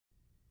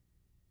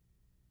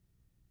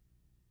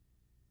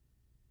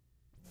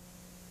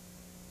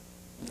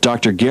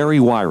Dr. Gary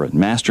Wiren,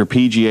 Master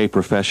PGA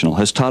Professional,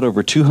 has taught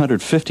over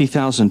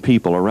 250,000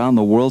 people around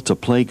the world to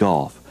play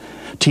golf.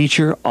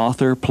 Teacher,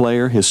 author,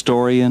 player,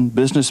 historian,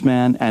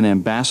 businessman, and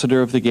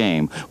ambassador of the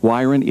game,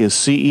 Wiren is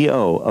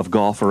CEO of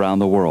Golf Around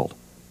the World.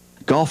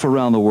 Golf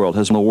Around the World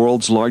has the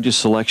world's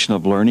largest selection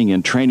of learning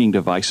and training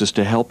devices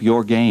to help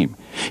your game.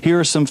 Here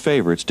are some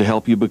favorites to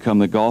help you become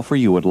the golfer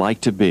you would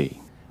like to be.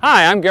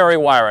 Hi, I'm Gary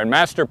Wiren,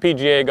 Master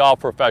PGA Golf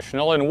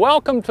Professional, and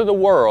welcome to the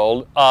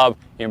world of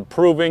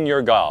improving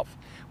your golf.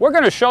 We're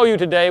going to show you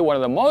today one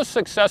of the most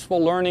successful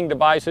learning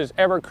devices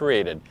ever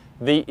created,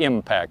 the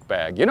Impact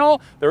Bag. You know,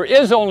 there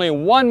is only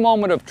one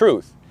moment of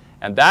truth,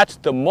 and that's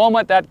the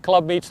moment that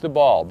club meets the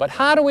ball. But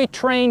how do we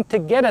train to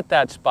get at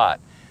that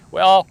spot?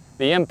 Well,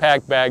 the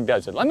Impact Bag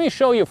does it. Let me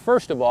show you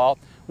first of all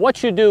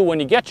what you do when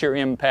you get your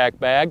Impact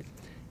Bag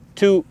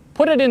to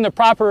put it in the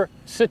proper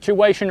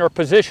situation or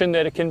position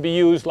that it can be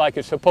used like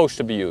it's supposed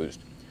to be used.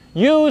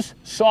 Use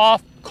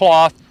soft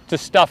cloth to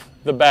stuff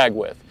the bag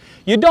with.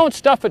 You don't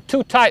stuff it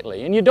too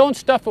tightly, and you don't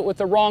stuff it with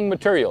the wrong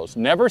materials.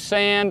 Never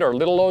sand or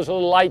those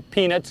little light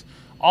peanuts,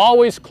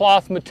 always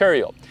cloth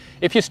material.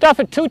 If you stuff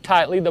it too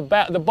tightly, the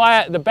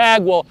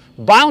bag will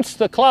bounce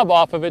the club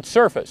off of its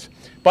surface.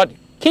 But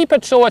keep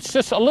it so it's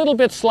just a little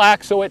bit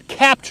slack so it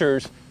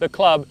captures the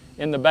club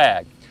in the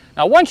bag.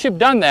 Now once you've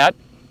done that,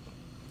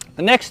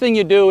 the next thing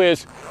you do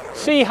is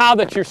see how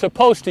that you're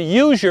supposed to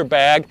use your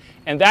bag,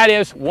 and that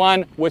is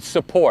one with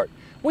support.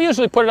 We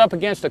usually put it up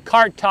against a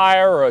cart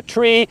tire or a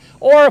tree,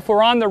 or if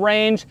we're on the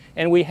range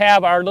and we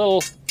have our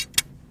little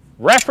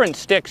reference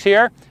sticks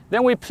here,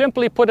 then we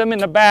simply put them in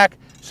the back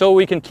so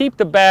we can keep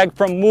the bag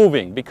from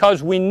moving,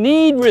 because we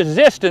need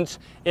resistance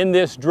in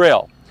this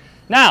drill.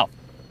 Now,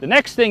 the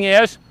next thing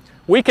is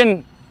we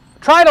can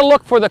try to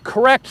look for the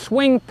correct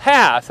swing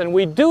path, and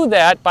we do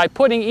that by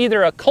putting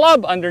either a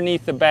club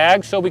underneath the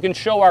bag so we can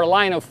show our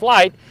line of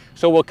flight,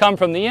 so we'll come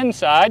from the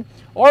inside,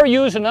 or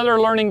use another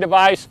learning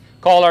device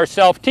called our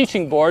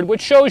self-teaching board,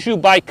 which shows you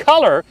by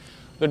color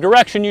the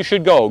direction you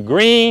should go,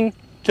 green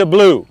to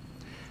blue.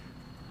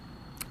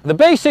 The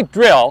basic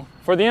drill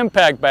for the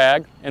Impact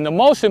Bag, and the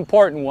most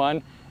important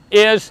one,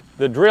 is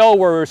the drill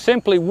where we're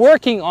simply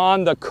working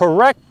on the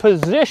correct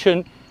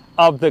position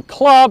of the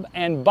club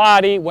and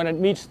body when it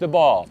meets the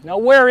ball. Now,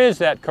 where is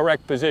that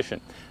correct position?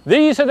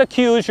 These are the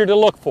cues you're to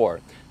look for.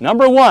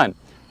 Number one,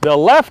 the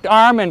left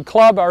arm and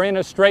club are in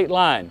a straight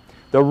line.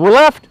 The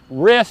left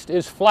wrist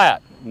is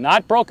flat,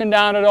 not broken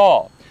down at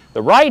all.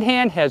 The right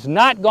hand has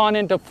not gone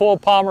into full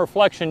palmar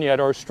flexion yet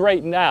or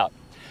straightened out.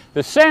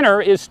 The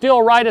center is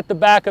still right at the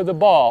back of the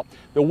ball.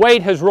 The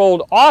weight has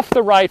rolled off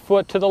the right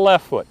foot to the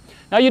left foot.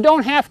 Now, you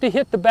don't have to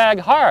hit the bag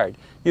hard.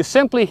 You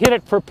simply hit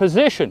it for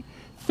position.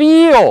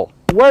 Feel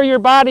where your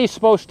body's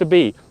supposed to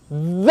be.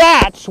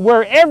 That's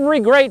where every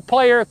great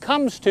player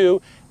comes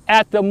to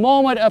at the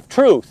moment of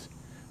truth,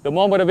 the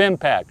moment of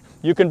impact.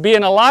 You can be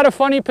in a lot of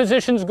funny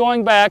positions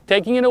going back,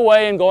 taking it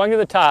away and going to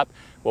the top,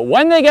 but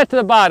when they get to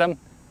the bottom,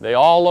 they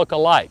all look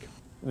alike.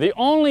 The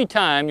only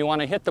time you want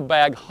to hit the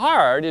bag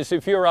hard is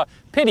if you're a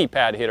pity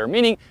pad hitter,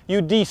 meaning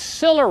you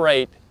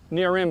decelerate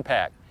near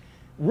impact.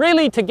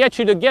 Really, to get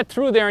you to get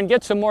through there and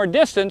get some more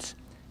distance,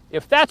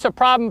 if that's a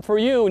problem for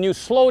you and you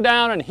slow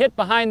down and hit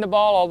behind the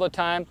ball all the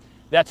time,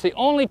 that's the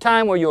only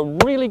time where you're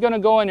really going to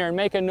go in there and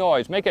make a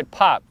noise, make it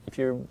pop. If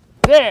you're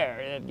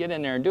there, get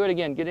in there and do it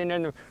again, get in there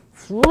and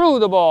through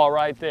the ball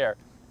right there.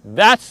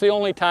 That's the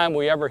only time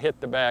we ever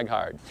hit the bag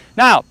hard.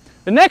 Now,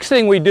 the next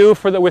thing we do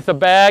with the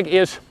bag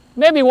is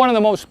maybe one of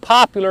the most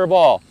popular of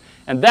all,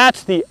 and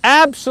that's the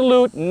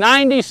absolute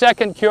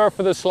 90-second cure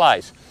for the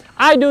slice.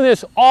 I do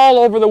this all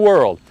over the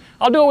world.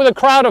 I'll do it with a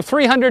crowd of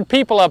 300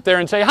 people up there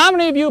and say, how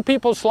many of you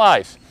people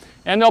slice?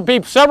 And there'll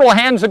be several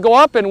hands that go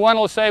up, and one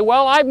will say,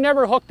 well, I've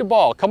never hooked a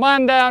ball. Come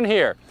on down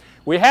here.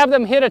 We have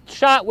them hit a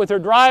shot with their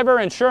driver,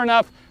 and sure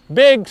enough,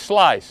 big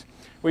slice.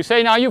 We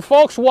say, now you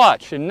folks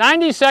watch. In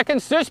 90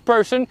 seconds, this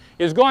person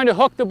is going to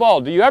hook the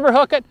ball. Do you ever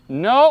hook it?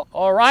 No?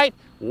 All right.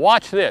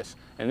 Watch this.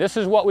 And this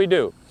is what we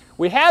do.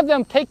 We have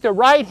them take the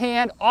right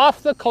hand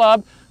off the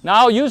club,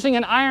 now using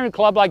an iron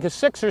club like a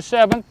 6 or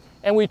 7,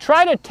 and we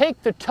try to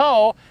take the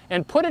toe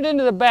and put it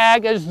into the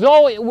bag as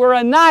though it were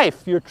a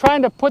knife. You're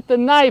trying to put the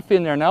knife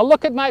in there. Now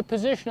look at my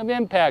position of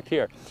impact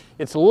here.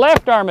 It's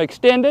left arm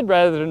extended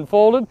rather than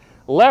folded,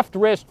 left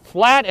wrist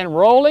flat and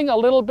rolling a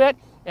little bit,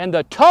 and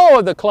the toe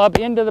of the club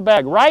into the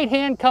bag, right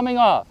hand coming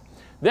off.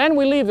 Then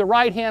we leave the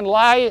right hand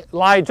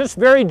lie just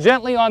very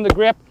gently on the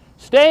grip,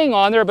 staying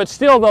on there, but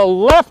still the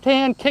left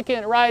hand kicking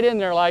it right in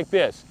there like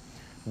this.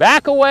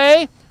 Back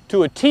away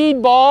to a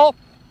teed ball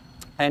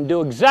and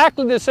do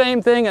exactly the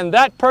same thing, and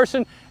that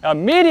person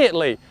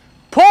immediately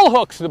pull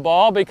hooks the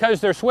ball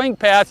because their swing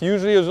path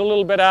usually is a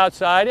little bit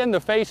outside and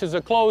the faces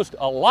are closed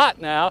a lot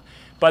now,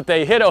 but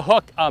they hit a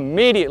hook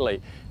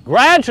immediately.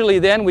 Gradually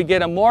then we get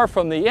them more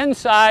from the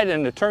inside,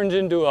 and it turns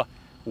into a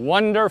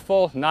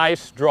wonderful,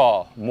 nice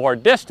draw. More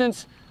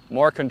distance,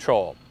 more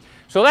control.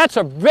 So that's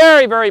a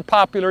very, very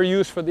popular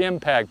use for the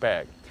Impact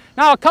Bag.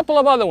 Now a couple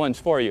of other ones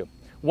for you.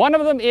 One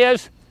of them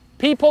is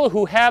people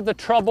who have the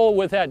trouble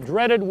with that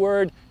dreaded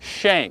word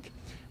shank.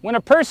 When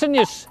a person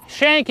is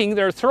shanking,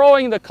 they're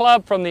throwing the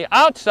club from the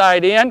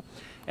outside in,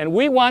 and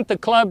we want the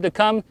club to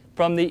come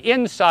from the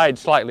inside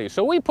slightly.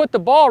 So we put the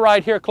ball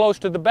right here close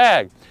to the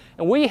bag,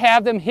 and we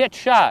have them hit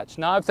shots.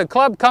 Now if the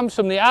club comes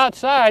from the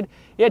outside,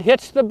 it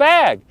hits the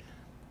bag.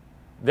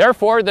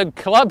 Therefore, the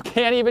club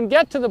can't even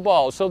get to the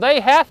ball. So they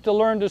have to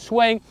learn to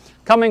swing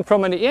coming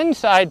from an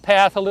inside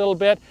path a little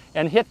bit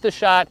and hit the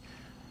shot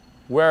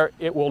where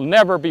it will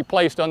never be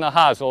placed on the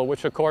hosel,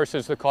 which of course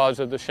is the cause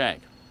of the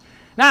shank.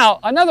 Now,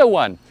 another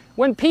one.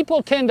 When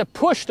people tend to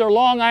push their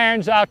long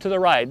irons out to the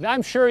right, and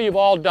I'm sure you've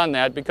all done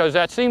that because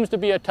that seems to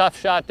be a tough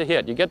shot to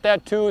hit. You get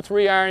that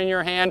 2-3 iron in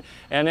your hand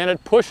and then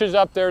it pushes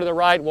up there to the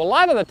right. Well, a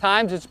lot of the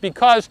times it's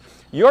because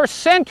your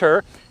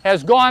center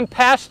has gone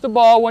past the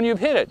ball when you've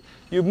hit it.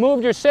 You've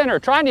moved your center.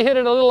 Trying to hit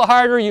it a little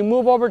harder, you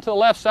move over to the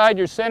left side,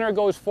 your center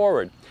goes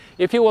forward.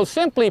 If you will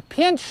simply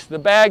pinch the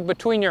bag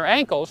between your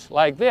ankles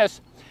like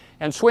this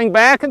and swing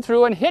back and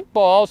through and hit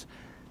balls,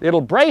 it'll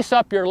brace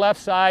up your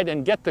left side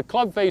and get the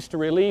club face to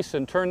release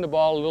and turn the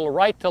ball a little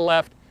right to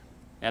left,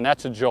 and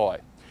that's a joy.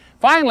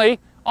 Finally,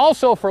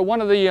 also for one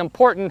of the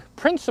important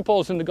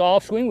principles in the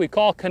golf swing we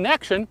call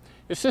connection,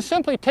 is to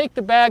simply take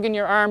the bag in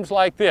your arms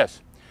like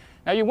this.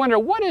 Now you wonder,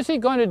 what is he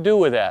going to do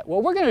with that?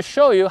 Well, we're going to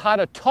show you how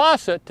to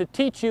toss it to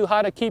teach you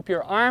how to keep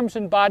your arms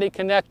and body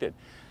connected,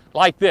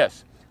 like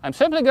this. I'm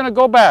simply going to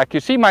go back. You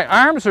see my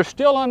arms are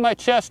still on my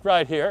chest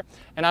right here,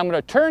 and I'm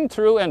going to turn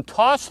through and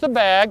toss the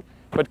bag,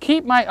 but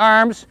keep my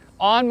arms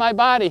on my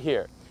body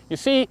here. You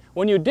see,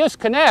 when you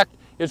disconnect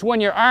is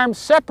when your arms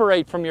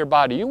separate from your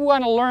body. You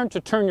want to learn to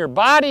turn your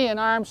body and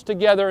arms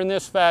together in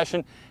this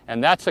fashion,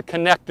 and that's a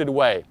connected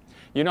way.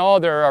 You know,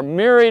 there are a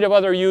myriad of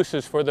other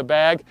uses for the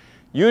bag.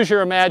 Use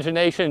your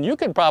imagination. You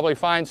can probably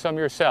find some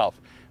yourself.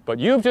 But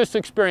you've just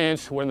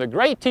experienced one of the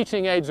great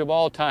teaching aids of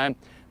all time,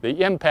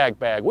 the Impact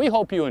Bag. We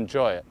hope you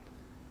enjoy it.